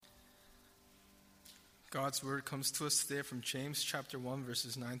God's word comes to us today from James chapter 1,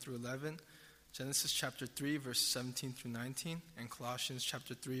 verses 9 through 11, Genesis chapter 3, verses 17 through 19, and Colossians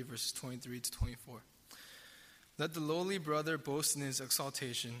chapter 3, verses 23 to 24. Let the lowly brother boast in his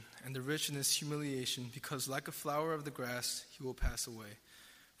exaltation, and the rich in his humiliation, because like a flower of the grass, he will pass away.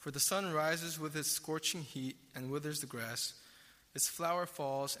 For the sun rises with its scorching heat and withers the grass. Its flower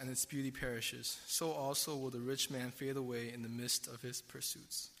falls, and its beauty perishes. So also will the rich man fade away in the midst of his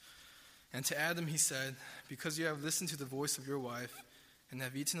pursuits. And to Adam he said, because you have listened to the voice of your wife, and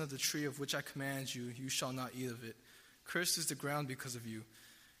have eaten of the tree of which I command you, you shall not eat of it. Cursed is the ground because of you.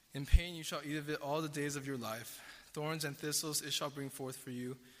 In pain you shall eat of it all the days of your life. Thorns and thistles it shall bring forth for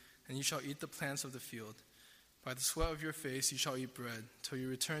you, and you shall eat the plants of the field. By the sweat of your face you shall eat bread, till you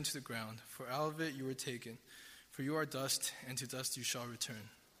return to the ground, for out of it you were taken. For you are dust, and to dust you shall return.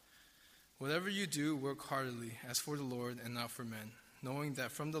 Whatever you do, work heartily, as for the Lord and not for men, knowing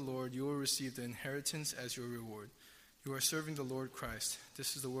that from the Lord you will receive the inheritance as your reward. You are serving the Lord Christ.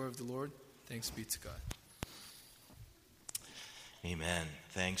 This is the word of the Lord. Thanks be to God. Amen.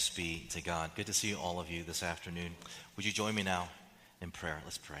 Thanks be to God. Good to see all of you this afternoon. Would you join me now in prayer?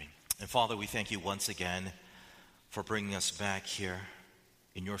 Let's pray. And Father, we thank you once again for bringing us back here.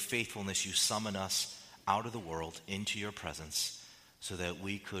 In your faithfulness, you summon us out of the world into your presence so that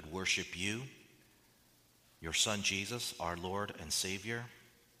we could worship you, your Son Jesus, our Lord and Savior,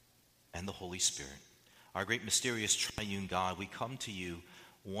 and the Holy Spirit. Our great mysterious triune God, we come to you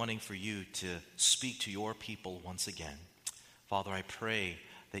wanting for you to speak to your people once again. Father, I pray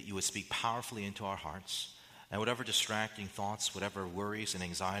that you would speak powerfully into our hearts, and whatever distracting thoughts, whatever worries and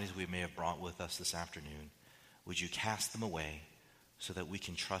anxieties we may have brought with us this afternoon, would you cast them away so that we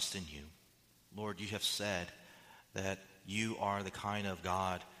can trust in you. Lord, you have said that you are the kind of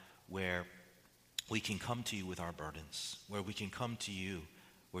God where we can come to you with our burdens, where we can come to you,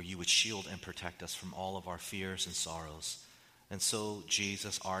 where you would shield and protect us from all of our fears and sorrows. And so,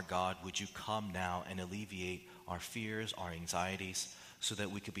 Jesus, our God, would you come now and alleviate our fears, our anxieties, so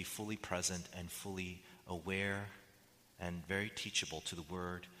that we could be fully present and fully aware and very teachable to the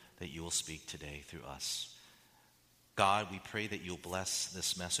word that you will speak today through us. God, we pray that you'll bless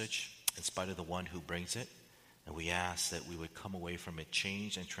this message in spite of the one who brings it. And we ask that we would come away from it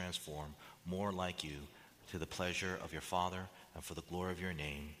changed and transformed, more like you, to the pleasure of your Father and for the glory of your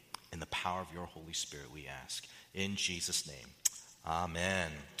name. In the power of your Holy Spirit, we ask. In Jesus' name,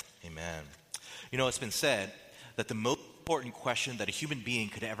 amen. Amen. You know, it's been said that the most important question that a human being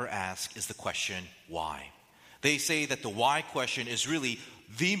could ever ask is the question, why? They say that the why question is really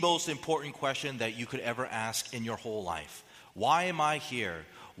the most important question that you could ever ask in your whole life. Why am I here?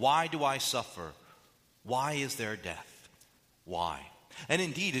 Why do I suffer? Why is there death? Why? And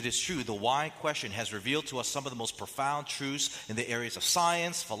indeed, it is true, the why question has revealed to us some of the most profound truths in the areas of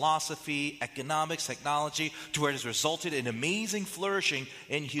science, philosophy, economics, technology, to where it has resulted in amazing flourishing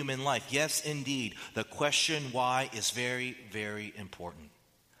in human life. Yes, indeed, the question why is very, very important.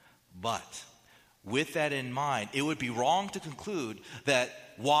 But with that in mind, it would be wrong to conclude that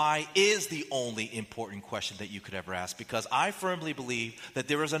why is the only important question that you could ever ask, because I firmly believe that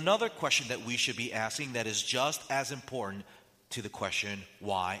there is another question that we should be asking that is just as important to the question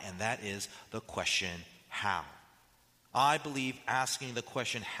why, and that is the question how. I believe asking the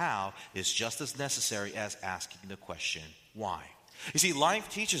question how is just as necessary as asking the question why. You see, life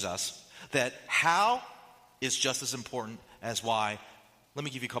teaches us that how is just as important as why. Let me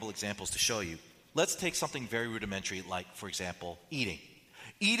give you a couple examples to show you. Let's take something very rudimentary like, for example, eating.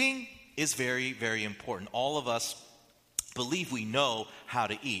 Eating is very, very important. All of us believe we know how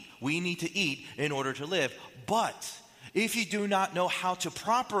to eat. We need to eat in order to live. But if you do not know how to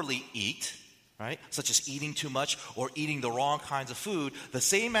properly eat, right, such as eating too much or eating the wrong kinds of food, the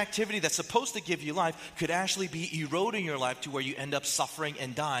same activity that's supposed to give you life could actually be eroding your life to where you end up suffering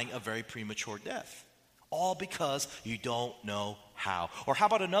and dying a very premature death. All because you don't know how. Or how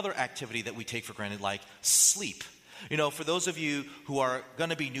about another activity that we take for granted, like sleep? You know, for those of you who are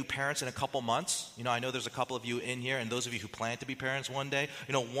going to be new parents in a couple months, you know, I know there's a couple of you in here, and those of you who plan to be parents one day,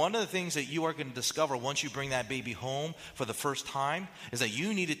 you know, one of the things that you are going to discover once you bring that baby home for the first time is that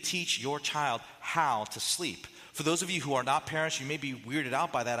you need to teach your child how to sleep. For those of you who are not parents, you may be weirded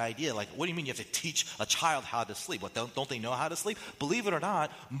out by that idea. Like, what do you mean you have to teach a child how to sleep? What, don't they know how to sleep? Believe it or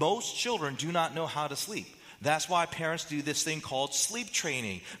not, most children do not know how to sleep. That's why parents do this thing called sleep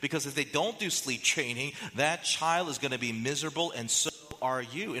training. Because if they don't do sleep training, that child is going to be miserable, and so are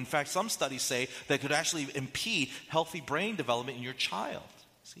you. In fact, some studies say that could actually impede healthy brain development in your child.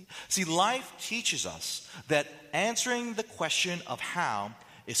 See, life teaches us that answering the question of how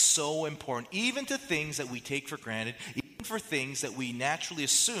is so important, even to things that we take for granted, even for things that we naturally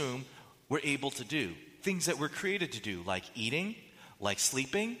assume we're able to do. things that we're created to do, like eating, like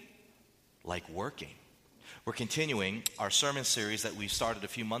sleeping, like working. We're continuing our sermon series that we started a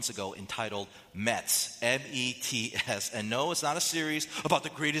few months ago entitled Mets, M-E-T-S. And no, it's not a series about the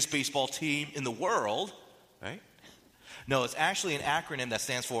greatest baseball team in the world, right? No, it's actually an acronym that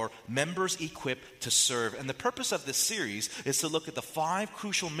stands for Members Equipped to Serve. And the purpose of this series is to look at the 5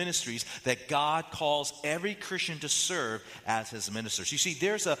 crucial ministries that God calls every Christian to serve as his ministers. You see,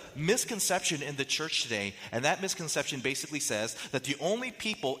 there's a misconception in the church today, and that misconception basically says that the only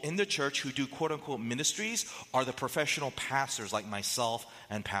people in the church who do quote-unquote ministries are the professional pastors like myself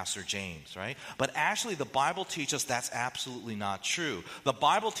and Pastor James, right? But actually, the Bible teaches us that's absolutely not true. The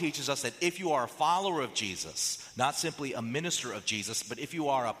Bible teaches us that if you are a follower of Jesus, not simply a minister of Jesus, but if you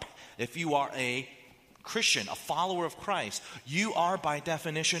are a Christian, a follower of Christ, you are by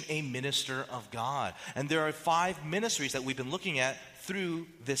definition a minister of God. And there are 5 ministries that we've been looking at through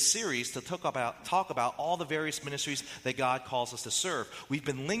this series to talk about all the various ministries that God calls us to serve. We've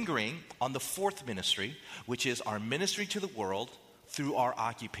been lingering on the 4th ministry, which is our ministry to the world through our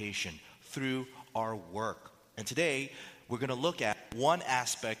occupation, through our work. And today, we're going to look at one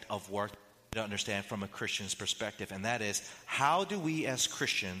aspect of work to understand from a Christian's perspective, and that is, how do we as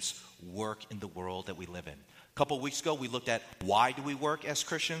Christians work in the world that we live in? A couple of weeks ago, we looked at why do we work as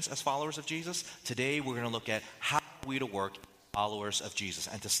Christians, as followers of Jesus. Today, we're going to look at how are we to work as followers of Jesus.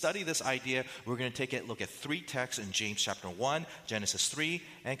 And to study this idea, we're going to take a look at 3 texts in James chapter 1, Genesis 3,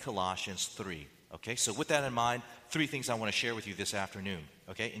 and Colossians 3. Okay, so with that in mind, 3 things I want to share with you this afternoon,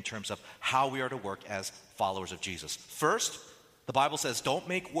 okay, in terms of how we are to work as followers of Jesus. First, the Bible says, don't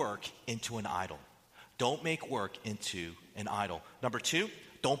make work into an idol. Don't make work into an idol. Number 2,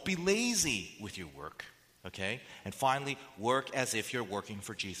 don't be lazy with your work, okay? And finally, work as if you're working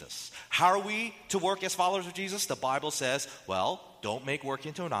for Jesus. How are we to work as followers of Jesus? The Bible says, well, don't make work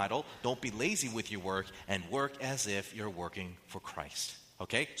into an idol, don't be lazy with your work, and work as if you're working for Christ.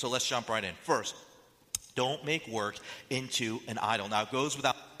 Okay, so let's jump right in. First, don't make work into an idol. Now, it goes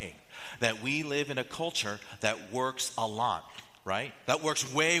without saying that we live in a culture that works a lot, right? That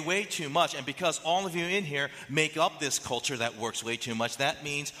works way, way too much. And because all of you in here make up this culture that works way too much, that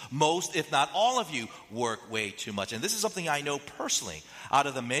means most, if not all of you, work way too much. And this is something I know personally. Out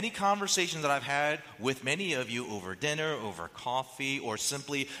of the many conversations that I've had with many of you over dinner, over coffee, or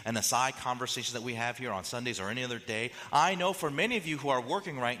simply an aside conversation that we have here on Sundays or any other day, I know for many of you who are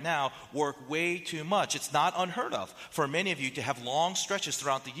working right now, work way too much. It's not unheard of for many of you to have long stretches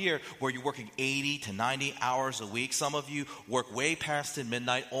throughout the year where you're working 80 to 90 hours a week. Some of you work way past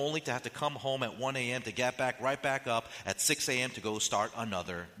midnight only to have to come home at 1 a.m. to get right back up at 6 a.m. to go start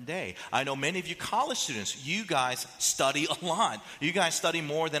another day. I know many of you college students, you guys study a lot. You guys study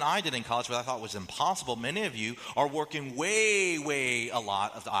more than I did in college, but I thought was impossible. Many of you are working way a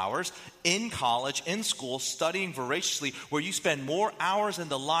lot of hours in college, in school, studying voraciously, where you spend more hours in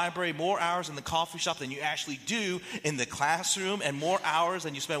the library, more hours in the coffee shop than you actually do in the classroom, and more hours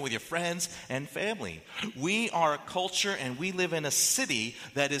than you spend with your friends and family. We are a culture, and we live in a city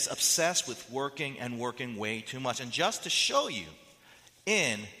that is obsessed with working and working way too much. And just to show you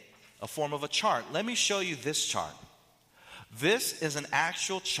in a form of a chart, let me show you this chart. This is an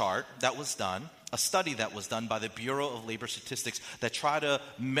actual chart that was done, a study that was done by the Bureau of Labor Statistics that try to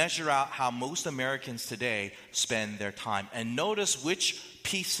measure out how most Americans today spend their time. And notice which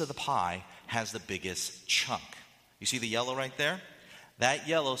piece of the pie has the biggest chunk. You see the yellow right there? That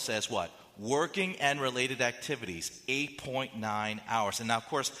yellow says what? Working and related activities, 8.9 hours. And now, of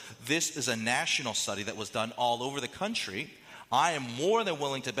course, this is a national study that was done all over the country. I am more than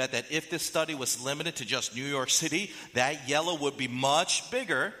willing to bet that if this study was limited to just New York City, that yellow would be much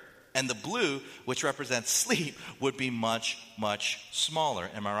bigger, and the blue, which represents sleep, would be much smaller.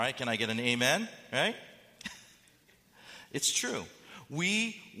 Am I right? Can I get an amen? Right? It's true.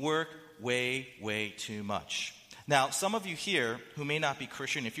 We work way too much. Now, some of you here who may not be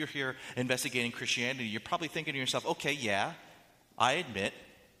Christian, if you're here investigating Christianity, you're probably thinking to yourself, okay, yeah, I admit,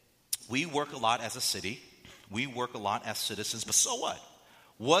 we work a lot as a city. We work a lot as citizens, but so what?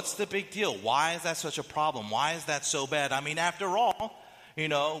 What's the big deal? Why is that such a problem? Why is that so bad? I mean, after all,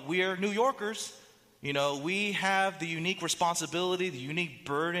 we're New Yorkers. We have the unique responsibility, the unique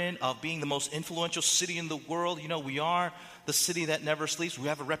burden of being the most influential city in the world. We are the city that never sleeps. We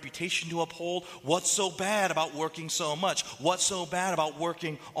have a reputation to uphold. What's so bad about working so much? What's so bad about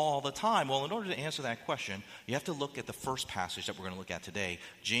working all the time? Well, in order to answer that question, you have to look at the first passage that we're going to look at today,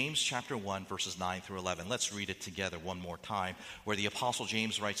 James chapter 1, verses 9 through 11. Let's read it together one more time, where the Apostle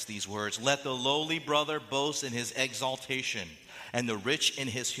James writes these words, "Let the lowly brother boast in his exaltation, and the rich in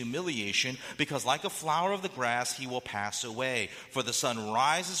his humiliation, because like a flower of the grass he will pass away. For the sun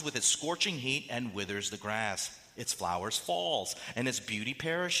rises with its scorching heat and withers the grass. Its flowers falls, and its beauty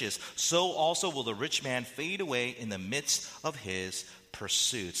perishes. So also will the rich man fade away in the midst of his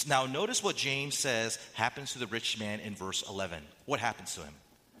pursuits. Now notice what James says happens to the rich man in verse 11. What happens to him?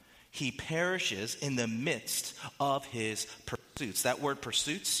 He perishes in the midst of his pursuits. That word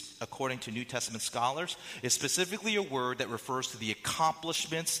pursuits, according to New Testament scholars, is specifically a word that refers to the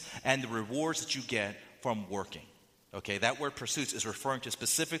accomplishments and the rewards that you get from working. Okay, that word pursuits is referring to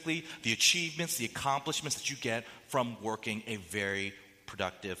specifically the achievements, the accomplishments that you get from working a very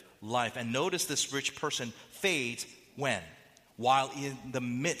productive life. And notice this rich person fades when? While he is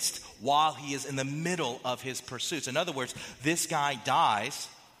in the middle of his pursuits. In other words, this guy dies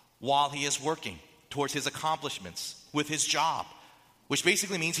while he is working towards his accomplishments with his job, which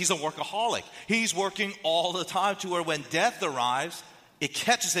basically means he's a workaholic. He's working all the time to where when death arrives, it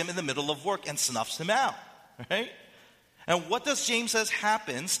catches him in the middle of work and snuffs him out, right? And what does James says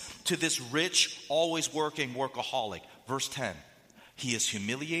happens to this rich, always working workaholic? Verse 10, he is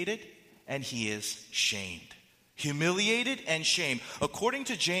humiliated and he is shamed. Humiliated and shamed. According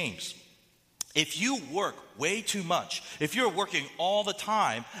to James, if you work way too much, if you're working all the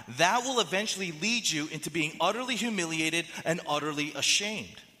time, that will eventually lead you into being utterly humiliated and utterly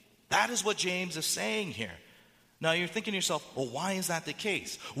ashamed. That is what James is saying here. Now you're thinking to yourself, well, why is that the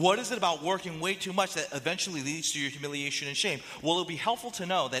case? What is it about working way too much that eventually leads to your humiliation and shame? Well, it'll be helpful to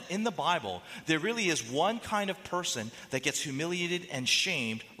know that in the Bible, there really is one kind of person that gets humiliated and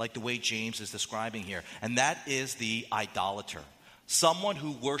shamed like the way James is describing here, and that is the idolater. Someone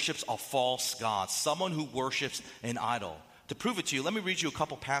who worships a false god, someone who worships an idol. To prove it to you, let me read you a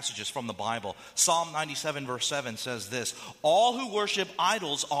couple passages from the Bible. Psalm 97 verse 7 says this, all who worship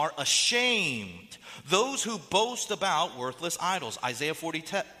idols are ashamed, those who boast about worthless idols. Isaiah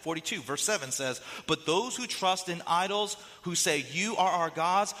 42 verse 7 says, but those who trust in idols, who say you are our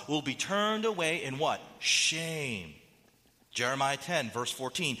gods, will be turned away in what? Shame. Jeremiah 10, verse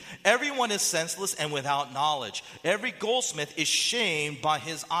 14. Everyone is senseless and without knowledge. Every goldsmith is shamed by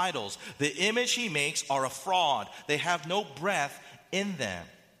his idols. The image he makes are a fraud. They have no breath in them.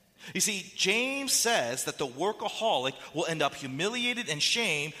 You see, James says that the workaholic will end up humiliated and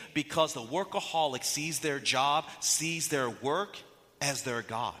shamed because the workaholic sees their job, sees their work as their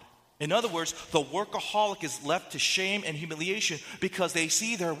God. In other words, the workaholic is left to shame and humiliation because they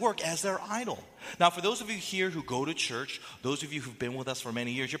see their work as their idol. Now, for those of you here who go to church, those of you who've been with us for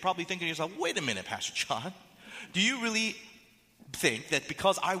many years, you're probably thinking to yourself, wait a minute, Pastor John. Do you really think that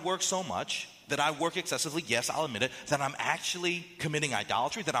because I work so much, that I work excessively, yes, I'll admit it, that I'm actually committing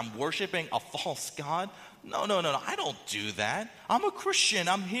idolatry, that I'm worshiping a false god? No, I don't do that. I'm a Christian.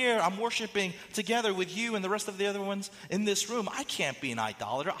 I'm here. I'm worshiping together with you and the rest of the other ones in this room. I can't be an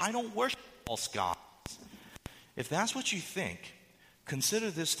idolater. I don't worship false gods. If that's what you think,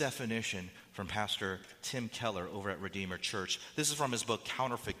 consider this definition from Pastor Tim Keller over at Redeemer Church. This is from his book,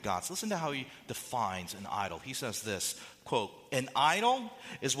 Counterfeit Gods. Listen to how he defines an idol. He says this, quote, an idol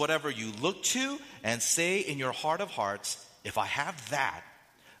is whatever you look to and say in your heart of hearts, if I have that,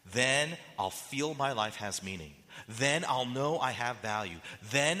 then I'll feel my life has meaning. Then I'll know I have value.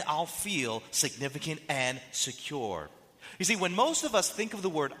 Then I'll feel significant and secure. You see, when most of us think of the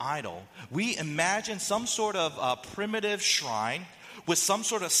word idol, we imagine some sort of primitive shrine with some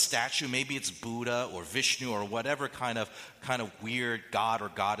sort of statue. Maybe it's Buddha or Vishnu or whatever kind of weird god or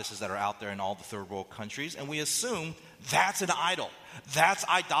goddesses that are out there in all the third world countries. And we assume that's an idol. That's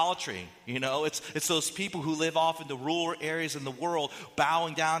idolatry. You know, it's those people who live off in the rural areas in the world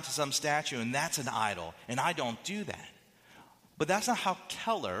bowing down to some statue, and that's an idol. And I don't do that. But that's not how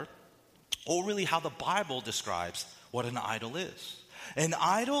Keller, or really how the Bible describes what an idol is. An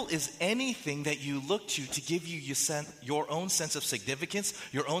idol is anything that you look to give you your own sense of significance,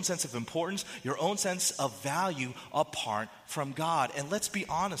 your own sense of importance, your own sense of value apart from God. And let's be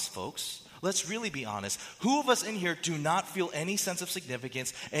honest, folks. Let's really be honest. Who of us in here do not feel any sense of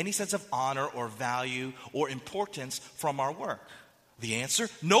significance, any sense of honor or value or importance from our work? The answer,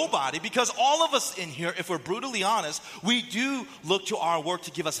 nobody, because all of us in here, if we're brutally honest, we do look to our work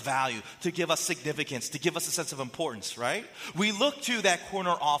to give us value, to give us significance, to give us a sense of importance, right? We look to that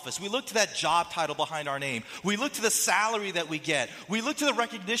corner office. We look to that job title behind our name. We look to the salary that we get. We look to the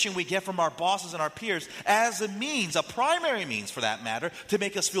recognition we get from our bosses and our peers as a means, a primary means for that matter, to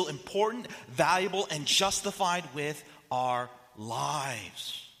make us feel important, valuable, and justified with our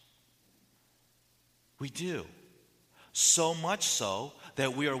lives. We do. So much so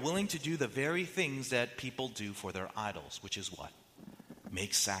that we are willing to do the very things that people do for their idols, which is what?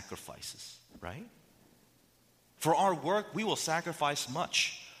 Make sacrifices, right? For our work, we will sacrifice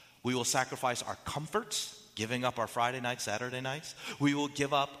much. We will sacrifice our comforts, giving up our Friday nights, Saturday nights. We will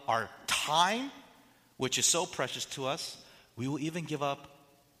give up our time, which is so precious to us. We will even give up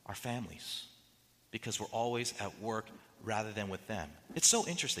our families because we're always at work rather than with them. It's so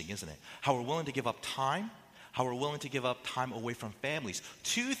interesting, isn't it? How we're willing to give up time, how we're willing to give up time away from families.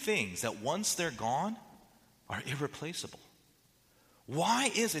 Two things that once they're gone are irreplaceable.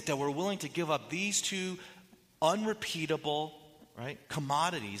 Why is it that we're willing to give up these two unrepeatable, right,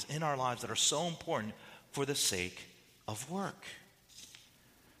 commodities in our lives that are so important for the sake of work?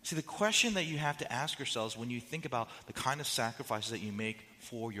 See, the question that you have to ask yourselves when you think about the kind of sacrifices that you make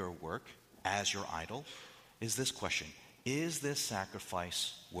for your work as your idol is this question: is this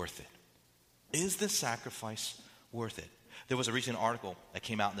sacrifice worth it? Is this sacrifice worth it? There was a recent article that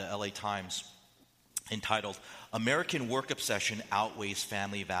came out in the LA Times entitled, "American Work Obsession Outweighs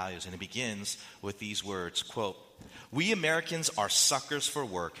Family Values," and it begins with these words, quote, "We Americans are suckers for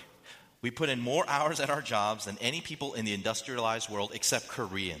work. We put in more hours at our jobs than any people in the industrialized world except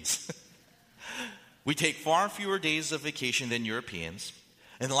Koreans. We take far fewer days of vacation than Europeans.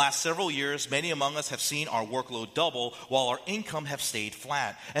 In the last several years, many among us have seen our workload double while our income have stayed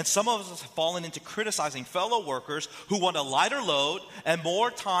flat. And some of us have fallen into criticizing fellow workers who want a lighter load and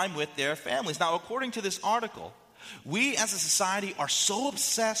more time with their families." Now, according to this article, we as a society are so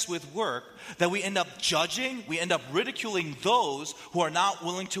obsessed with work that we end up judging, we end up ridiculing those who are not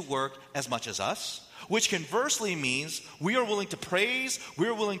willing to work as much as us, which conversely means we are willing to praise,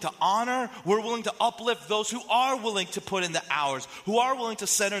 we're willing to honor, we're willing to uplift those who are willing to put in the hours, who are willing to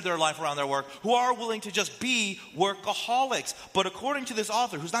center their life around their work, who are willing to just be workaholics. But according to this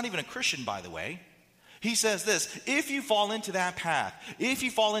author, who's not even a Christian, by the way, he says this: if you fall into that path, if you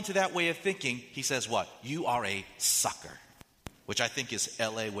fall into that way of thinking, he says what? You are a sucker, which I think is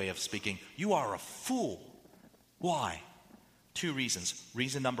LA way of speaking. You are a fool. Why? Two reasons.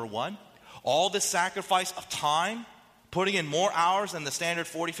 Reason number one, all this sacrifice of time, putting in more hours than the standard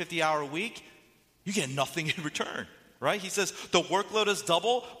 40, 50-hour week, you get nothing in return, right? He says the workload is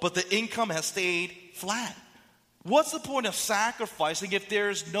double, but the income has stayed flat. What's the point of sacrificing if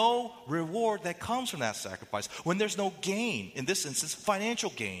there's no reward that comes from that sacrifice, when there's no gain, in this instance,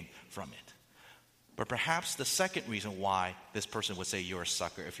 financial gain from it? But perhaps the second reason why this person would say you're a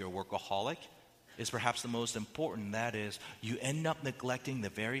sucker if you're a workaholic is perhaps the most important, and that is you end up neglecting the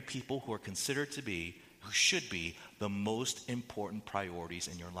very people who are considered to be, who should be, the most important priorities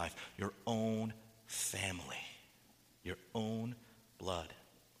in your life: your own family, your own blood.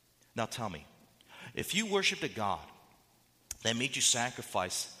 Now tell me, if you worshiped a God that made you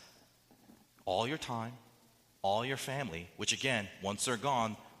sacrifice all your time, all your family, which again, once they're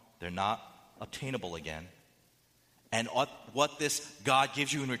gone, they're not obtainable again, and what this God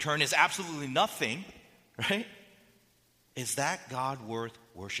gives you in return is absolutely nothing, right? Is that God worth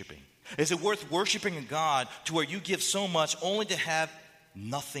worshiping? Is it worth worshiping a God to where you give so much only to have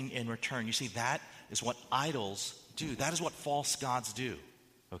nothing in return? You see, that is what idols do. That is what false gods do,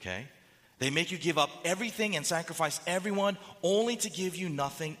 okay? They make you give up everything and sacrifice everyone only to give you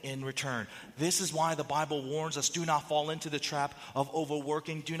nothing in return. This is why the Bible warns us, do not fall into the trap of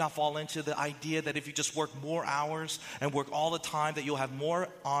overworking. Do not fall into the idea that if you just work more hours and work all the time, that you'll have more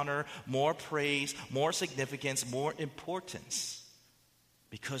honor, more praise, more significance, more importance.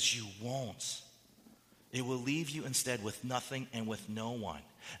 Because you won't. It will leave you instead with nothing and with no one.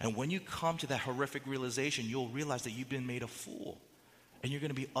 And when you come to that horrific realization, you'll realize that you've been made a fool. And you're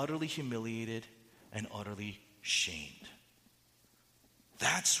going to be utterly humiliated and utterly shamed.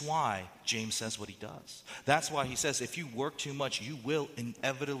 That's why James says what he does. That's why he says if you work too much, you will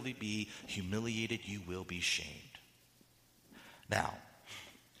inevitably be humiliated. You will be shamed. Now,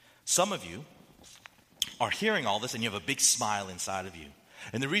 some of you are hearing all this and you have a big smile inside of you.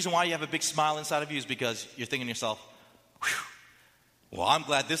 And the reason why you have a big smile inside of you is because you're thinking to yourself, well, I'm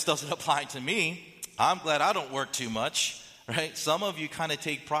glad this doesn't apply to me. I'm glad I don't work too much. Right? Some of you kind of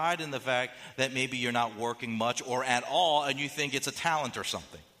take pride in the fact that maybe you're not working much or at all, and you think it's a talent or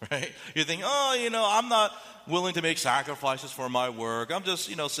something, right? You think, I'm not willing to make sacrifices for my work. I'm just,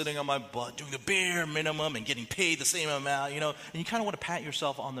 sitting on my butt doing the bare minimum and getting paid the same amount, and you kind of want to pat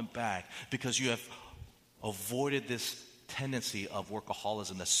yourself on the back because you have avoided this tendency of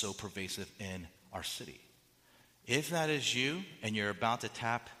workaholism that's so pervasive in our city. If that is you and you're about to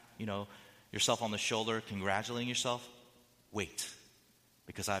tap, yourself on the shoulder, congratulating yourself, wait,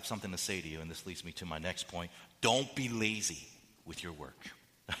 because I have something to say to you, and this leads me to my next point. Don't be lazy with your work.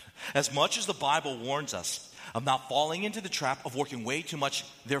 As much as the Bible warns us of not falling into the trap of working way too much,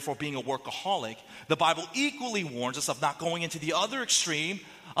 therefore being a workaholic, the Bible equally warns us of not going into the other extreme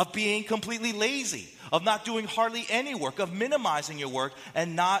of being completely lazy, of not doing hardly any work, of minimizing your work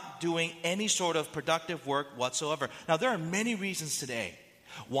and not doing any sort of productive work whatsoever. Now, there are many reasons today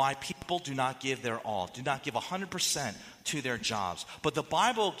why people do not give their all, do not give 100% to their jobs. But the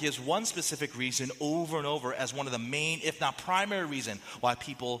Bible gives one specific reason over and over as one of the main, if not primary reason why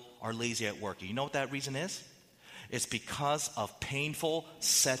people are lazy at work. You know what that reason is? It's because of painful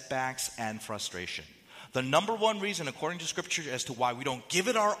setbacks and frustration. The number one reason, according to Scripture, as to why we don't give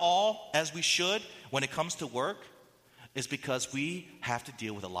it our all as we should when it comes to work is because we have to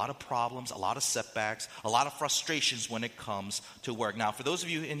deal with a lot of problems, a lot of setbacks, a lot of frustrations when it comes to work. Now, for those of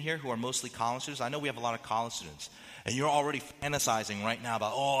you in here who are mostly college students, I know we have a lot of college students, and you're already fantasizing right now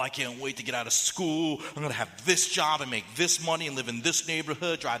about, I can't wait to get out of school. I'm going to have this job and make this money and live in this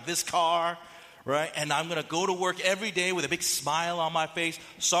neighborhood, drive this car, right? And I'm going to go to work every day with a big smile on my face.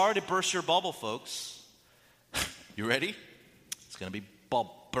 Sorry to burst your bubble, folks. You ready? It's going to be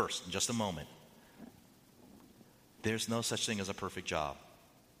burst in just a moment. There's no such thing as a perfect job.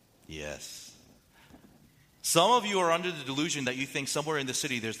 Yes. Some of you are under the delusion that you think somewhere in the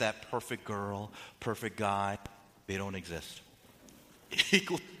city there's that perfect girl, perfect guy. They don't exist.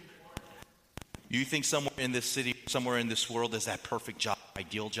 You think somewhere in this city, somewhere in this world, there's that perfect job,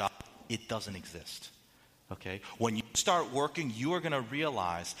 ideal job. It doesn't exist. Okay? When you start working, you are going to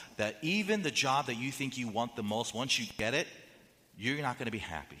realize that even the job that you think you want the most, once you get it, you're not going to be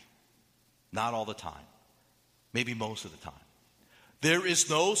happy. Not all the time. Maybe most of the time. There is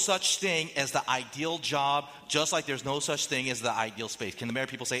no such thing as the ideal job, just like there's no such thing as the ideal space. Can the married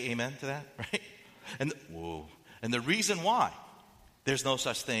people say amen to that? Right? And the reason why there's no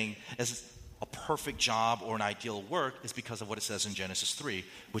such thing as a perfect job or an ideal work is because of what it says in Genesis 3,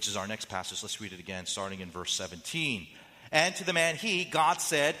 which is our next passage. Let's read it again, starting in verse 17. And to the man God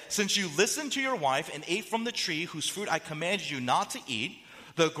said, since you listened to your wife and ate from the tree whose fruit I commanded you not to eat,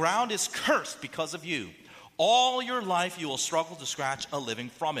 the ground is cursed because of you. All your life you will struggle to scratch a living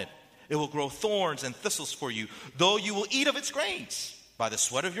from it. It will grow thorns and thistles for you, though you will eat of its grains. By the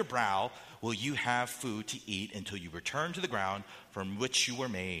sweat of your brow will you have food to eat until you return to the ground from which you were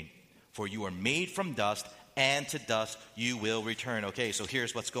made. For you are made from dust, and to dust you will return. Okay, so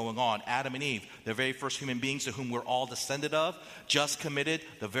here's what's going on. Adam and Eve, the very first human beings to whom we're all descended of, just committed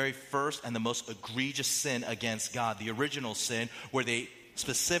the very first and the most egregious sin against God, the original sin, where they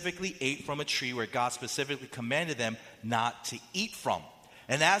specifically ate from a tree where God specifically commanded them not to eat from.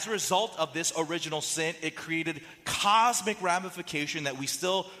 And as a result of this original sin, it created cosmic ramification that we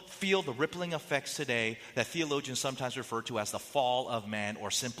still feel the rippling effects today that theologians sometimes refer to as the fall of man,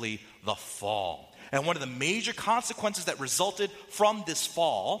 or simply the fall. And one of the major consequences that resulted from this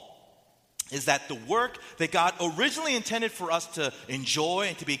fall is that the work that God originally intended for us to enjoy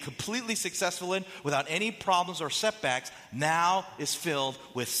and to be completely successful in without any problems or setbacks now is filled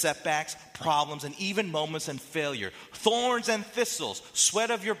with setbacks, problems, and even moments and failure. Thorns and thistles, sweat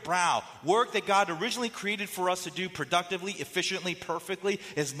of your brow, work that God originally created for us to do productively, efficiently, perfectly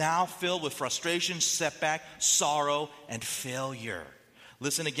is now filled with frustration, setback, sorrow, and failure.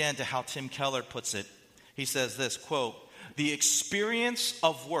 Listen again to how Tim Keller puts it. He says this, quote, "The experience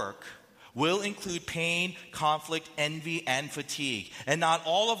of work will include pain, conflict, envy, and fatigue. And not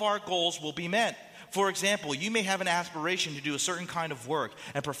all of our goals will be met. For example, you may have an aspiration to do a certain kind of work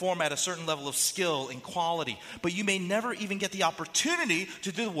and perform at a certain level of skill and quality, but you may never even get the opportunity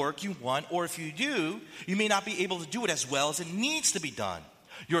to do the work you want, or if you do, you may not be able to do it as well as it needs to be done.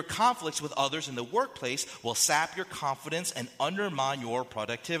 Your conflicts with others in the workplace will sap your confidence and undermine your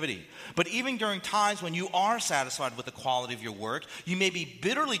productivity. But even during times when you are satisfied with the quality of your work, you may be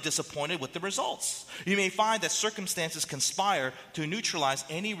bitterly disappointed with the results. You may find that circumstances conspire to neutralize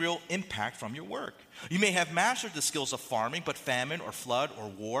any real impact from your work. You may have mastered the skills of farming, but famine or flood or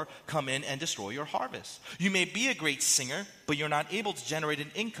war come in and destroy your harvest. You may be a great singer, but you're not able to generate an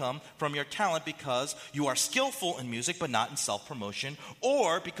income from your talent because you are skillful in music but not in self-promotion,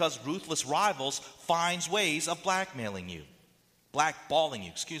 or because ruthless rivals finds ways of blackballing you.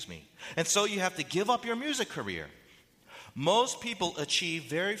 And so you have to give up your music career. Most people achieve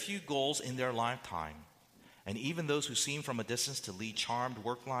very few goals in their lifetime. And even those who seem from a distance to lead charmed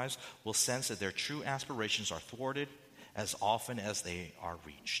work lives will sense that their true aspirations are thwarted as often as they are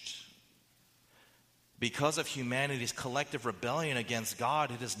reached. Because of humanity's collective rebellion against God,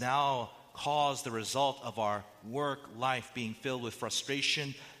 it has now caused the result of our work life being filled with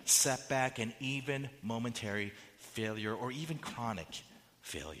frustration, setback, and even momentary failure, or even chronic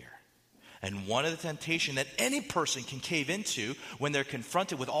failure. And one of the temptations that any person can cave into when they're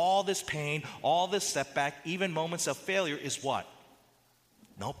confronted with all this pain, all this setback, even moments of failure is what?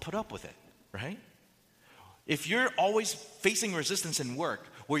 No, put up with it, right? If you're always facing resistance in work,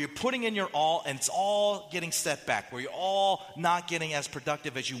 where you're putting in your all and it's all getting set back, where you're all not getting as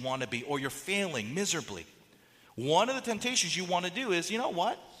productive as you want to be, or you're failing miserably, one of the temptations you want to do is, you know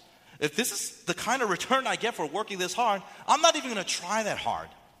what? If this is the kind of return I get for working this hard, I'm not even going to try that hard,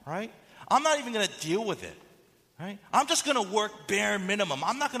 right? I'm not even going to deal with it, right? I'm just going to work bare minimum.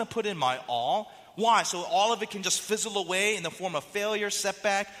 I'm not going to put in my all. Why? So all of it can just fizzle away in the form of failure,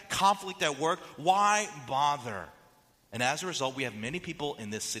 setback, conflict at work. Why bother? And as a result, we have many people in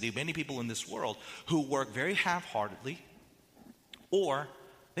this city, many people in this world who work very half-heartedly, or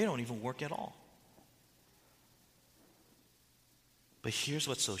they don't even work at all. But here's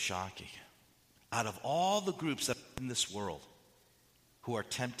what's so shocking. Out of all the groups that are in this world who are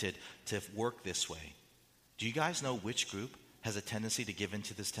tempted to work this way, do you guys know which group has a tendency to give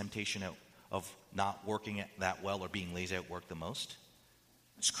into this temptation of not working that well or being lazy at work the most?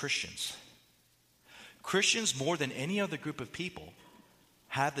 It's Christians. Christians, more than any other group of people,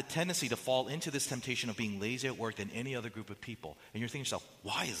 have the tendency to fall into this temptation of being lazy at work than any other group of people. And you're thinking to yourself,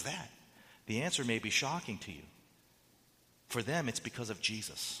 why is that? The answer may be shocking to you. For them, it's because of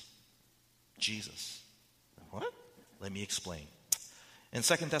Jesus. Jesus. What? Let me explain. In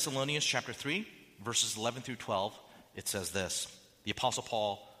 2 Thessalonians chapter 3, verses 11 through 12, it says this. The Apostle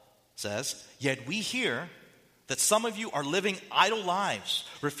Paul says, "Yet we hear that some of you are living idle lives,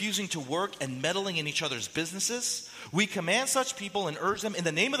 refusing to work and meddling in each other's businesses. We command such people and urge them in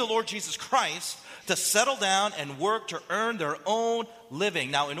the name of the Lord Jesus Christ to settle down and work to earn their own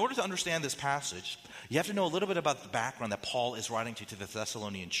living." Now, in order to understand this passage, you have to know a little bit about the background that Paul is writing to the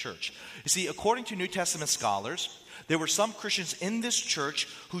Thessalonian church. You see, according to New Testament scholars, there were some Christians in this church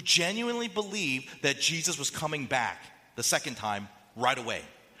who genuinely believed that Jesus was coming back the second time right away.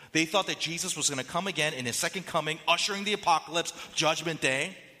 They thought that Jesus was going to come again in his second coming, ushering the apocalypse, judgment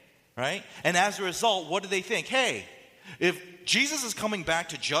day, right? And as a result, what do they think? Hey, if Jesus is coming back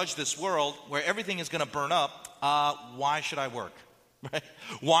to judge this world where everything is going to burn up, why should I work? Right?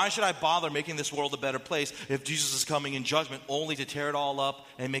 Why should I bother making this world a better place if Jesus is coming in judgment only to tear it all up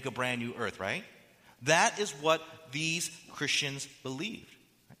and make a brand new earth, right? That is what these Christians believed.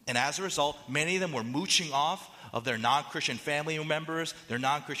 And as a result, many of them were mooching off of their non-Christian family members, their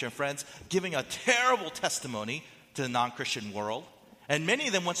non-Christian friends, giving a terrible testimony to the non-Christian world. And many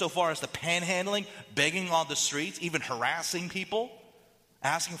of them went so far as to panhandling, begging on the streets, even harassing people,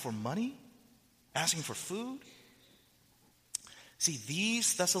 asking for money, asking for food. See,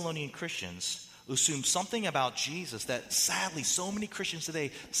 these Thessalonian Christians assumed something about Jesus that sadly so many Christians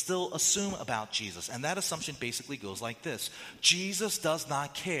today still assume about Jesus. And that assumption basically goes like this: Jesus does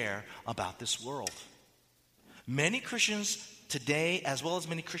not care about this world. Many Christians today, as well as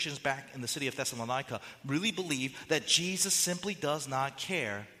many Christians back in the city of Thessalonica, really believe that Jesus simply does not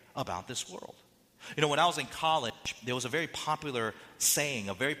care about this world. You know, when I was in college, there was a very popular saying,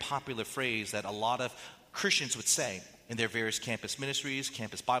 a very popular phrase that a lot of Christians would say in their various campus ministries,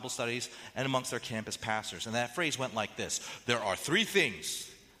 campus Bible studies, and amongst their campus pastors. And that phrase went like this: there are three things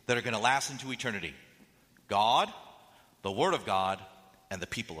that are going to last into eternity: God, the Word of God, and the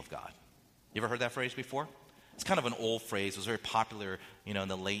people of God. You ever heard that phrase before? It's kind of an old phrase. It was very popular, in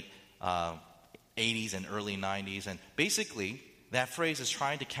the late 80s and early 90s. And basically, that phrase is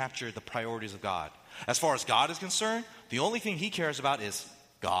trying to capture the priorities of God. As far as God is concerned, the only thing he cares about is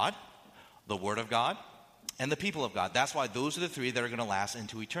God, the Word of God, and the people of God. That's why those are the three that are going to last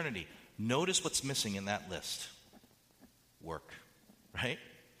into eternity. Notice what's missing in that list. Work, right?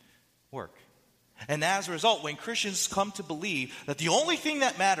 Work. And as a result, when Christians come to believe that the only thing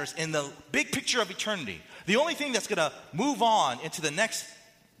that matters in the big picture of eternity, the only thing that's going to move on into the next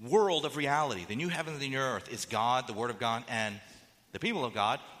world of reality, the new heavens and the new earth, is God, the Word of God, and the people of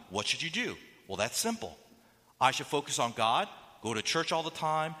God, what should you do? Well, that's simple. I should focus on God, go to church all the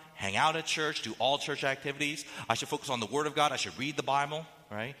time, hang out at church, do all church activities. I should focus on the Word of God. I should read the Bible,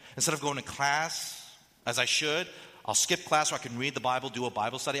 right? Instead of going to class, as I should, I'll skip class so I can read the Bible, do a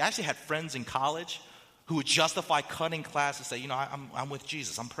Bible study. I actually had friends in college who would justify cutting class and say, I'm with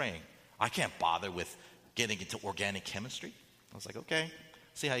Jesus, I'm praying. I can't bother with getting into organic chemistry. I was like, okay,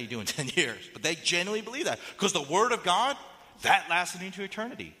 see how you do in 10 years. But they genuinely believe that because the Word of God, that lasted into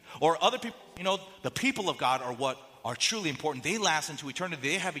eternity. Or other people, the people of God are what are truly important. They last into eternity.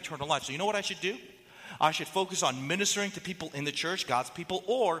 They have eternal life. So you know what I should do? I should focus on ministering to people in the church, God's people,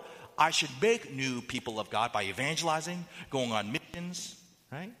 or I should make new people of God by evangelizing, going on missions,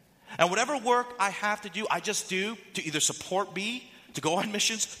 right? And whatever work I have to do, I just do to either support me, to go on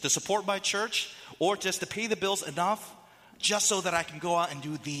missions, to support my church, or just to pay the bills enough just so that I can go out and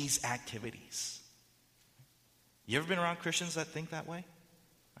do these activities. You ever been around Christians that think that way?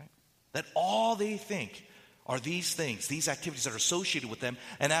 Right? That all they think are these things, these activities that are associated with them,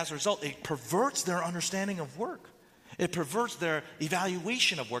 and as a result, it perverts their understanding of work. It perverts their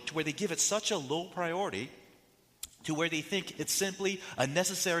evaluation of work to where they give it such a low priority to where they think it's simply a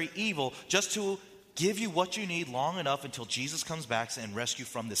necessary evil just to give you what you need long enough until Jesus comes back and rescue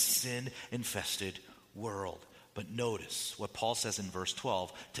from this sin-infested world. But notice what Paul says in verse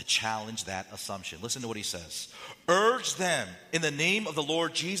 12 to challenge that assumption. Listen to what he says. Urge them in the name of the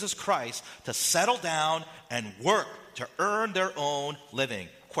Lord Jesus Christ to settle down and work to earn their own living.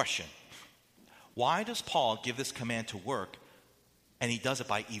 Question. Why does Paul give this command to work, and he does it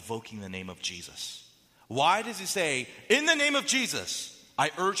by evoking the name of Jesus? Why does he say, in the name of Jesus,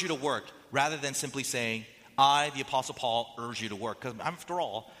 I urge you to work, rather than simply saying, I, the Apostle Paul, urge you to work? Because after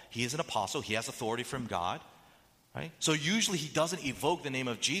all, he is an apostle. He has authority from God. Right? So usually he doesn't evoke the name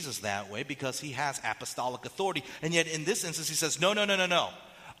of Jesus that way because he has apostolic authority. And yet in this instance he says, no.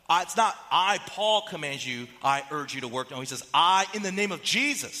 It's not I, Paul, command you, I urge you to work. No, he says, I, in the name of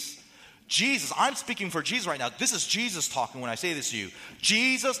Jesus. Jesus, I'm speaking for Jesus right now. This is Jesus talking when I say this to you.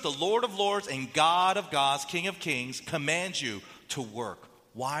 Jesus, the Lord of lords and God of gods, King of kings, commands you to work.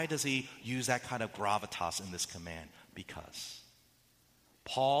 Why does he use that kind of gravitas in this command? Because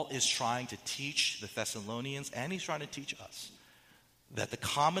Paul is trying to teach the Thessalonians, and he's trying to teach us, that the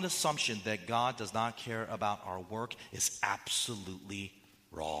common assumption that God does not care about our work is absolutely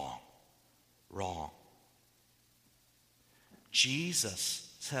wrong. Wrong. Jesus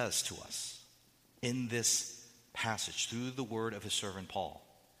says to us in this passage through the word of his servant Paul,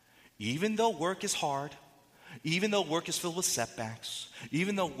 even though work is hard, even though work is filled with setbacks,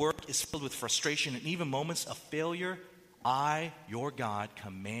 even though work is filled with frustration and even moments of failure, I, your God,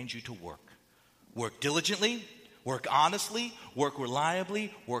 command you to work. Work diligently, work honestly, work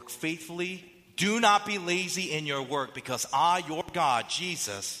reliably, work faithfully. Do not be lazy in your work because I, your God,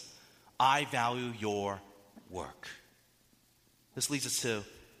 Jesus, I value your work. This leads us to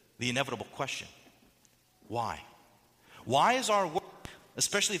the inevitable question. Why? Why is our work,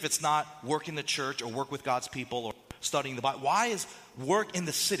 especially if it's not work in the church or work with God's people or studying the Bible, why is work in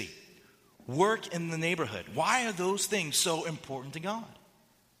the city, work in the neighborhood, why are those things so important to God?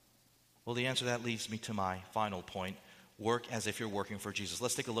 Well, the answer to that leads me to my final point. Work as if you're working for Jesus.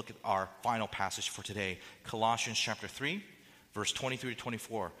 Let's take a look at our final passage for today. Colossians chapter 3, verse 23 to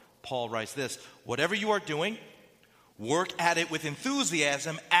 24. Paul writes this, whatever you are doing, work at it with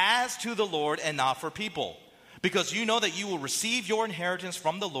enthusiasm as to the Lord and not for people, because you know that you will receive your inheritance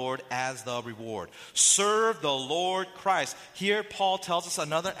from the Lord as the reward. Serve the Lord Christ. Here Paul tells us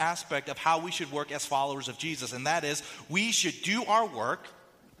another aspect of how we should work as followers of Jesus, and that is we should do our work,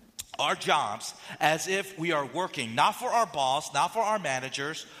 our jobs, as if we are working, not for our boss, not for our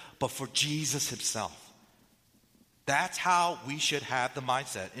managers, but for Jesus himself. That's how we should have the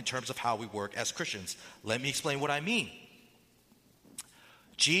mindset in terms of how we work as Christians. Let me explain what I mean.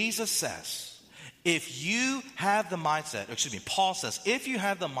 Jesus says, if you have the mindset, Paul says, if you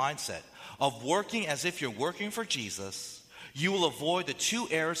have the mindset of working as if you're working for Jesus, you will avoid the two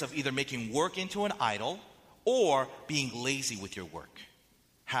errors of either making work into an idol or being lazy with your work.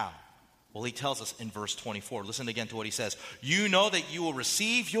 How? Well, he tells us in verse 24. Listen again to what he says. You know that you will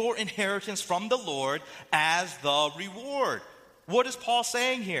receive your inheritance from the Lord as the reward. What is Paul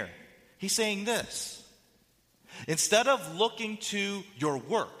saying here? He's saying this. Instead of looking to your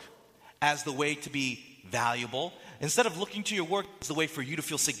work as the way to be valuable, instead of looking to your work as the way for you to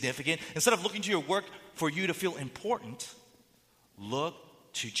feel significant, instead of looking to your work for you to feel important, look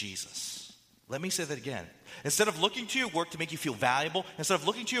to Jesus. Let me say that again. Instead of looking to your work to make you feel valuable, instead of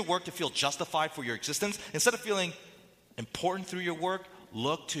looking to your work to feel justified for your existence, instead of feeling important through your work,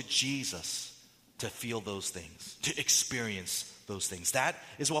 look to Jesus to feel those things, to experience those things. That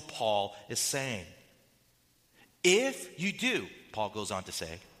is what Paul is saying. If you do, Paul goes on to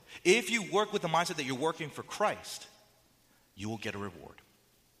say, if you work with the mindset that you're working for Christ, you will get a reward.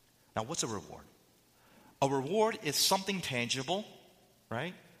 Now, what's a reward? A reward is something tangible,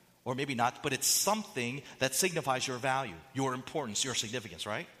 right? Or maybe not, but it's something that signifies your value, your importance, your significance,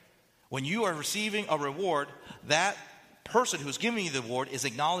 right? When you are receiving a reward, that person who's giving you the reward is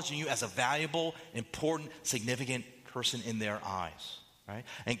acknowledging you as a valuable, important, significant person in their eyes, right?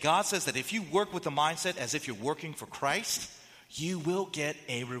 And God says that if you work with the mindset as if you're working for Christ, you will get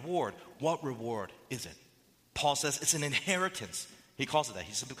a reward. What reward is it? Paul says it's an inheritance. He calls it that.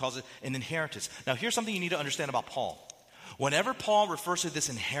 He simply calls it an inheritance. Now, here's something you need to understand about Paul. Whenever Paul refers to this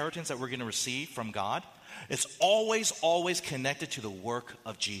inheritance that we're going to receive from God, it's always connected to the work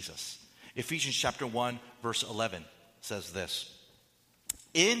of Jesus. Ephesians chapter 1, verse 11 says this.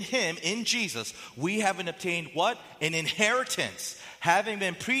 In him, in Jesus, we have obtained what? An inheritance, having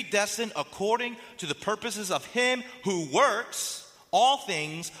been predestined according to the purposes of him who works all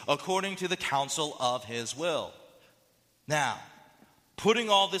things according to the counsel of his will. Now, putting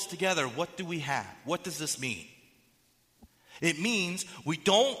all this together, what do we have? What does this mean? It means we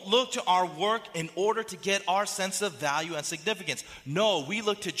don't look to our work in order to get our sense of value and significance. No, we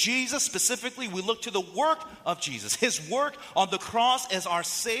look to Jesus specifically. We look to the work of Jesus. His work on the cross as our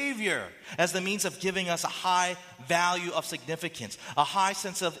Savior, as the means of giving us a high value of significance, a high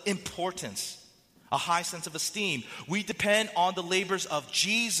sense of importance, a high sense of esteem. We depend on the labors of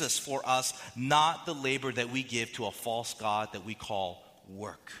Jesus for us, not the labor that we give to a false god that we call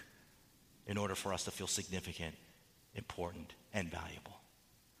work, in order for us to feel significant, important, and valuable.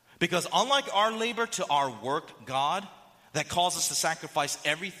 Because unlike our labor to our work God that calls us to sacrifice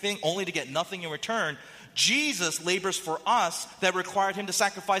everything only to get nothing in return, Jesus labors for us that required him to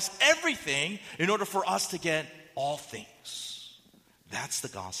sacrifice everything in order for us to get all things. That's the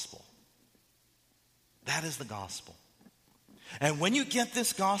gospel. That is the gospel. And when you get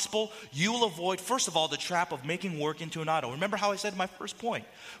this gospel, you will avoid, first of all, the trap of making work into an idol. Remember how I said in my first point?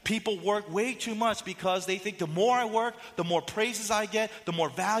 People work way too much because they think the more I work, the more praises I get, the more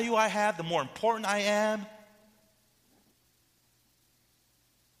value I have, the more important I am.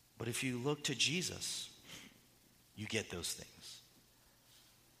 But if you look to Jesus, you get those things.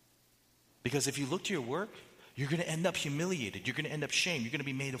 Because if you look to your work, you're going to end up humiliated. You're going to end up shamed. You're going to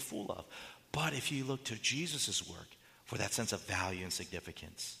be made a fool of. But if you look to Jesus' work, for that sense of value and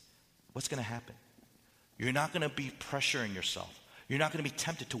significance, what's going to happen? You're not going to be pressuring yourself. You're not going to be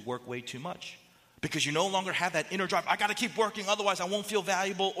tempted to work way too much because you no longer have that inner drive. I got to keep working, otherwise I won't feel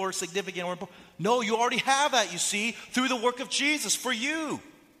valuable or significant or important. No, you already have that, you see, through the work of Jesus for you.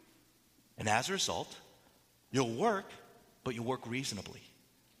 And as a result, you'll work, but you'll work reasonably.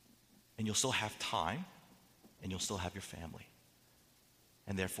 And you'll still have time, and you'll still have your family.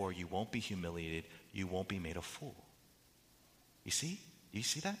 And therefore, you won't be humiliated. You won't be made a fool. You see? Do you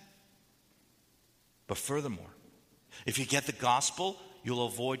see that? But furthermore, if you get the gospel, you'll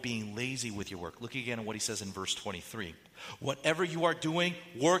avoid being lazy with your work. Look again at what he says in verse 23. Whatever you are doing,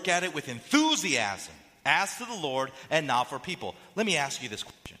 work at it with enthusiasm, as to the Lord and not for people. Let me ask you this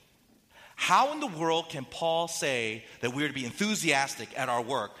question. How in the world can Paul say that we are to be enthusiastic at our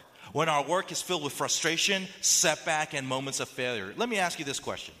work when our work is filled with frustration, setback, and moments of failure? Let me ask you this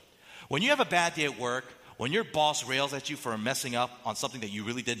question. When you have a bad day at work, when your boss rails at you for messing up on something that you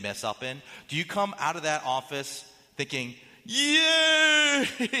really did mess up in, do you come out of that office thinking, yay,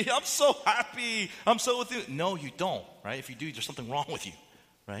 I'm so happy, I'm so with you? No, you don't, right? If you do, there's something wrong with you,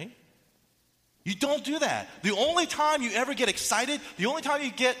 right? You don't do that. The only time you ever get excited, the only time you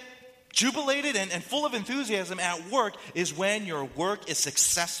get jubilated and full of enthusiasm at work is when your work is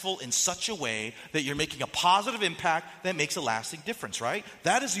successful in such a way that you're making a positive impact that makes a lasting difference, right?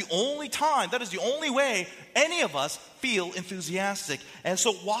 That is the only time, that is the only way any of us feel enthusiastic. And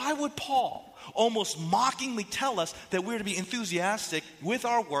so why would Paul almost mockingly tell us that we're to be enthusiastic with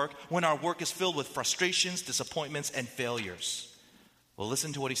our work when our work is filled with frustrations, disappointments, and failures? Well,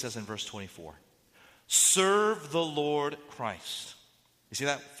 listen to what he says in verse 24. Serve the Lord Christ. You see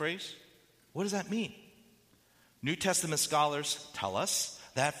that phrase? What does that mean? New Testament scholars tell us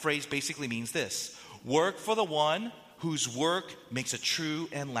that phrase basically means this: work for the one whose work makes a true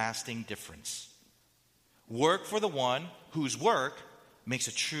and lasting difference. Work for the one whose work makes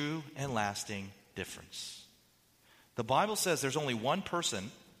a true and lasting difference. The Bible says there's only one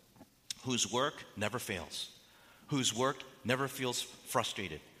person whose work never fails, whose work never feels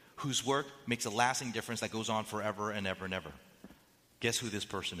frustrated, whose work makes a lasting difference that goes on forever and ever and ever. Guess who this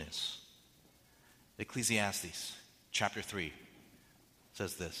person is? Ecclesiastes chapter 3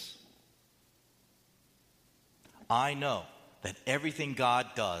 says this. I know that everything God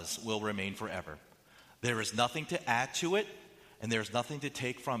does will remain forever. There is nothing to add to it, and there is nothing to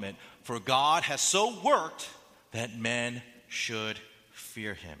take from it. For God has so worked that men should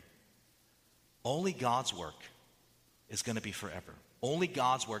fear him. Only God's work is going to be forever. Only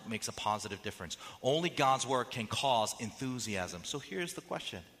God's work makes a positive difference. Only God's work can cause enthusiasm. So here's the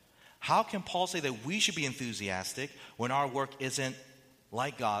question. How can Paul say that we should be enthusiastic when our work isn't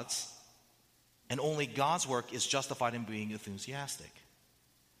like God's, and only God's work is justified in being enthusiastic?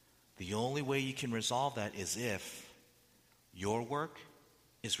 The only way you can resolve that is if your work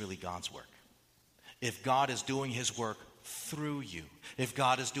is really God's work. If God is doing his work through you. If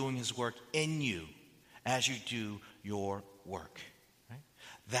God is doing his work in you as you do your work. Right?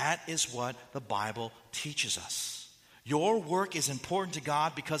 That is what the Bible teaches us. Your work is important to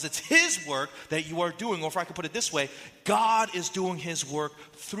God because it's His work that you are doing. Or if I could put it this way, God is doing His work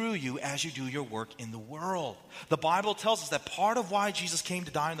through you as you do your work in the world. The Bible tells us that part of why Jesus came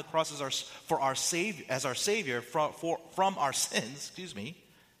to die on the cross as our Savior from our sins,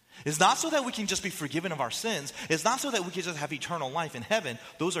 is not so that we can just be forgiven of our sins. It's not so that we can just have eternal life in heaven.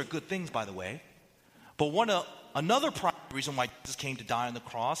 Those are good things, by the way. But another primary reason why Jesus came to die on the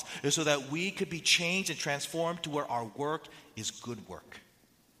cross is so that we could be changed and transformed to where our work is good work.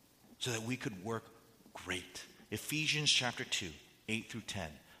 So that we could work great. Ephesians chapter 2, 8 through 10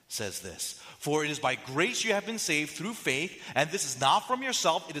 says this. For it is by grace you have been saved through faith, and this is not from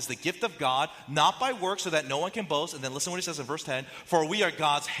yourself, it is the gift of God, not by works so that no one can boast. And then listen to what he says in verse 10. For we are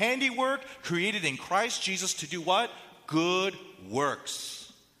God's handiwork, created in Christ Jesus to do what? Good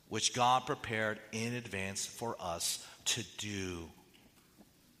works, which God prepared in advance for us to do.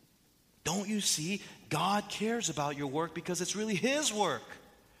 Don't you see? God cares about your work because it's really His work.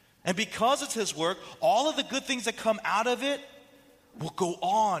 And because it's His work, all of the good things that come out of it will go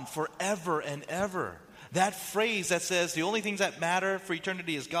on forever and ever. That phrase that says the only things that matter for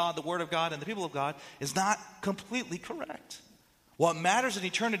eternity is God, the Word of God, and the people of God is not completely correct. What matters in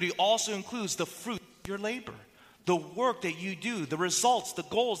eternity also includes the fruit of your labor. The work that you do, the results, the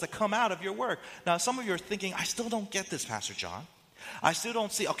goals that come out of your work. Now, some of you are thinking, I still don't get this, Pastor John. I still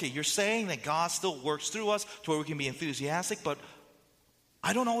don't see, okay, you're saying that God still works through us to where we can be enthusiastic, but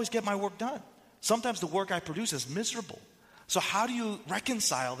I don't always get my work done. Sometimes the work I produce is miserable. So how do you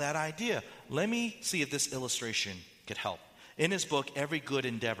reconcile that idea? Let me see if this illustration could help. In his book, Every Good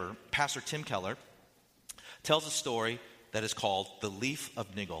Endeavor, Pastor Tim Keller tells a story that is called The Leaf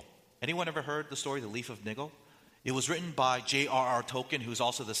of Niggle. Anyone ever heard the story, The Leaf of Niggle? It was written by J.R.R. Tolkien, who's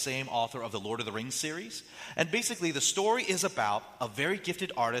also the same author of the Lord of the Rings series. And basically, the story is about a very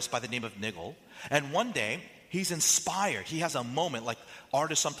gifted artist by the name of Niggle. And one day, he's inspired. He has a moment like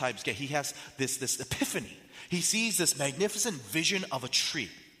artists sometimes get. He has this epiphany. He sees this magnificent vision of a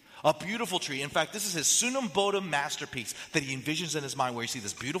tree, a beautiful tree. In fact, this is his Sunam Bodham masterpiece that he envisions in his mind, where you see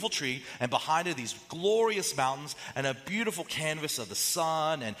this beautiful tree, and behind it these glorious mountains, and a beautiful canvas of the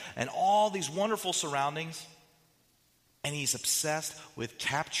sun, and all these wonderful surroundings. And he's obsessed with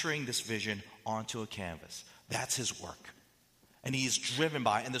capturing this vision onto a canvas. That's his work. And he's driven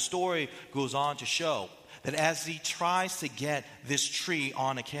by it. And the story goes on to show that as he tries to get this tree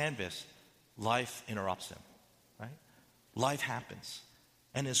on a canvas, life interrupts him, right? Life happens.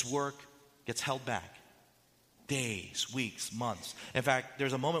 And his work gets held back. Days, weeks, months. In fact,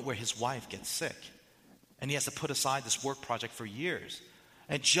 there's a moment where his wife gets sick. And he has to put aside this work project for years.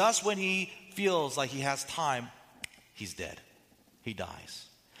 And just when he feels like he has time, he's dead. He dies.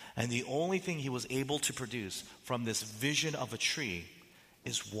 And the only thing he was able to produce from this vision of a tree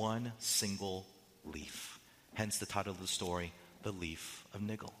is one single leaf. Hence the title of the story, The Leaf of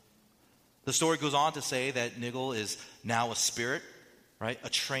Niggle. The story goes on to say that Niggle is now a spirit, right? A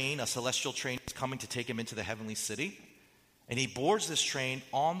train, a celestial train is coming to take him into the heavenly city. And he boards this train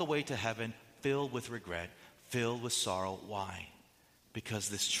on the way to heaven, filled with regret, filled with sorrow. Why? Because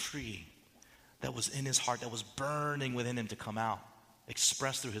this tree that was in his heart, that was burning within him to come out,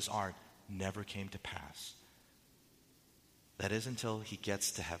 expressed through his art, never came to pass. That is until he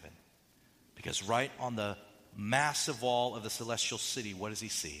gets to heaven. Because right on the massive wall of the celestial city, what does he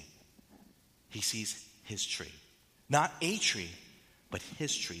see? He sees his tree. Not a tree, but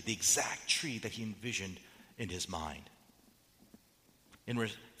his tree, the exact tree that he envisioned in his mind. In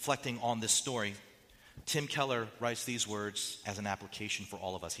reflecting on this story, Tim Keller writes these words as an application for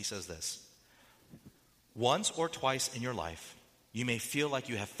all of us. He says this: once or twice in your life, you may feel like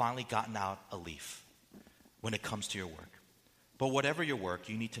you have finally gotten out a leaf when it comes to your work. But whatever your work,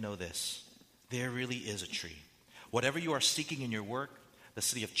 you need to know this: there really is a tree. Whatever you are seeking in your work, the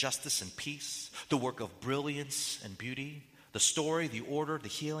city of justice and peace, the work of brilliance and beauty, the story, the order, the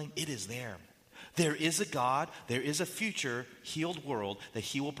healing, it is there. There is a God, there is a future healed world that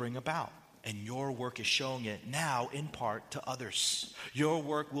He will bring about. And your work is showing it now in part to others. Your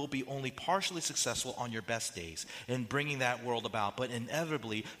work will be only partially successful on your best days in bringing that world about. But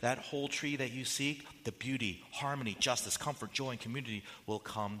inevitably, that whole tree that you seek, the beauty, harmony, justice, comfort, joy, and community will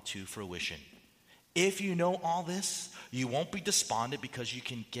come to fruition. If you know all this, you won't be despondent because you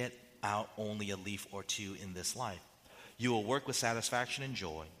can get out only a leaf or two in this life. You will work with satisfaction and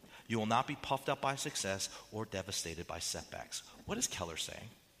joy. You will not be puffed up by success or devastated by setbacks. What is Keller saying?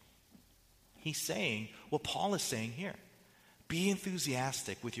 He's saying what Paul is saying here. Be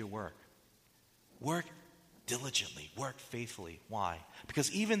enthusiastic with your work. Work diligently. Work faithfully. Why?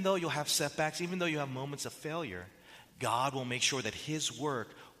 Because even though you'll have setbacks, even though you have moments of failure, God will make sure that his work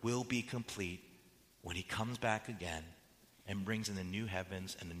will be complete when he comes back again and brings in the new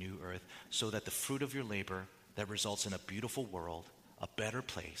heavens and the new earth, so that the fruit of your labor that results in a beautiful world, a better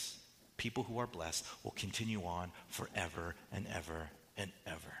place, people who are blessed, will continue on forever and ever and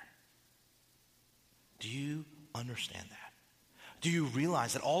ever. Do you understand that? Do you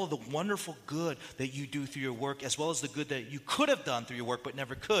realize that all of the wonderful good that you do through your work, as well as the good that you could have done through your work but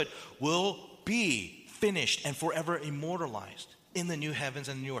never could, will be finished and forever immortalized in the new heavens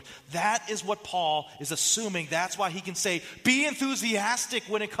and the new earth? That is what Paul is assuming. That's why he can say, be enthusiastic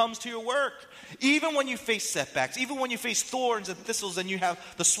when it comes to your work. Even when you face setbacks, even when you face thorns and thistles and you have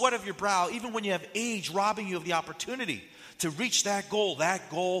the sweat of your brow, even when you have age robbing you of the opportunity to reach that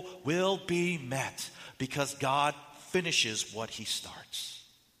goal will be met because God finishes what he starts.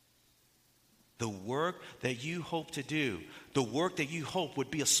 The work that you hope to do, the work that you hope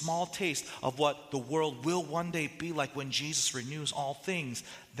would be a small taste of what the world will one day be like when Jesus renews all things,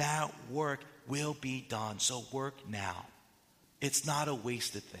 that work will be done. So work now. It's not a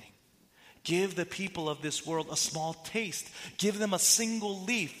wasted thing. Give the people of this world a small taste. Give them a single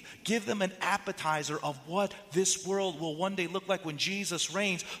leaf. Give them an appetizer of what this world will one day look like when Jesus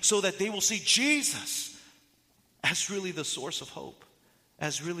reigns, so that they will see Jesus as really the source of hope,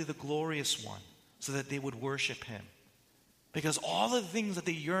 as really the glorious one, so that they would worship him. Because all of the things that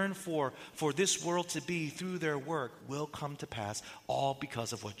they yearn for this world to be through their work will come to pass, all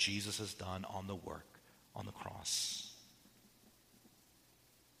because of what Jesus has done on the work, on the cross.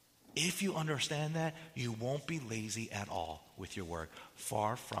 If you understand that, you won't be lazy at all with your work.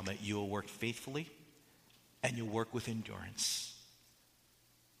 Far from it. You will work faithfully and you'll work with endurance.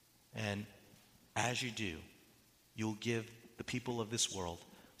 And as you do, you'll give the people of this world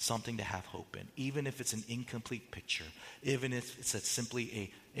something to have hope in, even if it's an incomplete picture, even if it's simply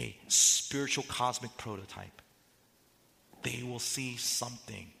a spiritual cosmic prototype. They will see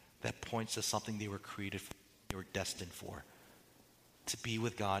something that points to something they were created for, they were destined for, to be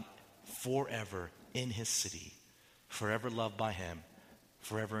with God forever in his city, forever loved by him,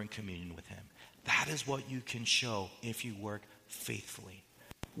 forever in communion with him. That is what you can show if you work faithfully.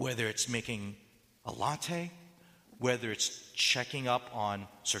 Whether it's making a latte, whether it's checking up on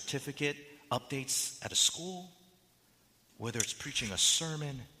certificate updates at a school, whether it's preaching a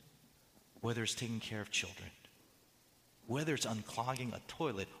sermon, whether it's taking care of children, whether it's unclogging a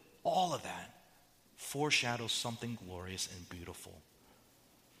toilet, all of that foreshadows something glorious and beautiful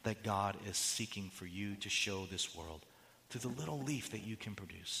that God is seeking for you to show this world through the little leaf that you can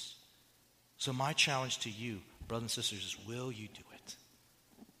produce. So my challenge to you, brothers and sisters, is will you do it?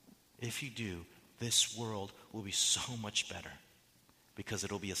 If you do, this world will be so much better because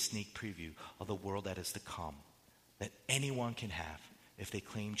it'll be a sneak preview of the world that is to come, that anyone can have if they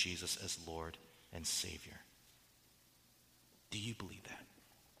claim Jesus as Lord and Savior. Do you believe that?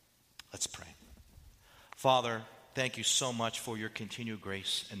 Let's pray. Father, thank you so much for your continued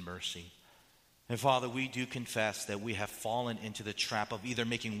grace and mercy. And Father, we do confess that we have fallen into the trap of either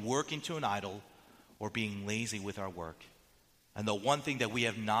making work into an idol or being lazy with our work. And the one thing that we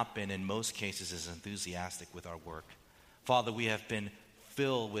have not been in most cases is enthusiastic with our work. Father, we have been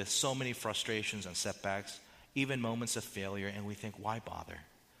filled with so many frustrations and setbacks, even moments of failure, and we think, why bother?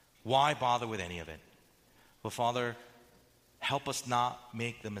 Why bother with any of it? But Father, help us not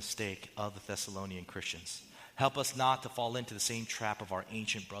make the mistake of the Thessalonian Christians. Help us not to fall into the same trap of our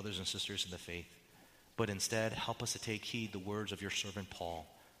ancient brothers and sisters in the faith, but instead help us to take heed the words of your servant Paul,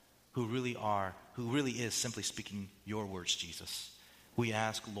 who really is simply speaking your words, Jesus. We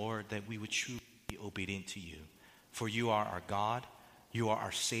ask, Lord, that we would truly be obedient to you, for you are our God, you are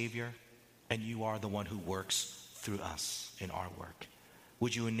our Savior, and you are the one who works through us in our work.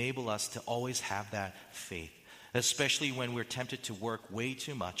 Would you enable us to always have that faith, especially when we're tempted to work way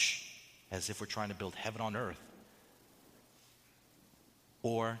too much, as if we're trying to build heaven on earth,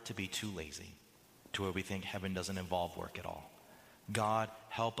 or to be too lazy, to where we think heaven doesn't involve work at all. God,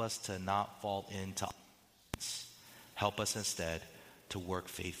 help us to not fall into this. Help us instead to work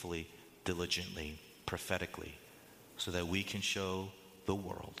faithfully, diligently, prophetically, so that we can show the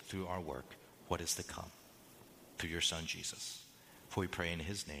world through our work what is to come through your Son, Jesus. For we pray in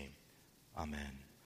his name. Amen.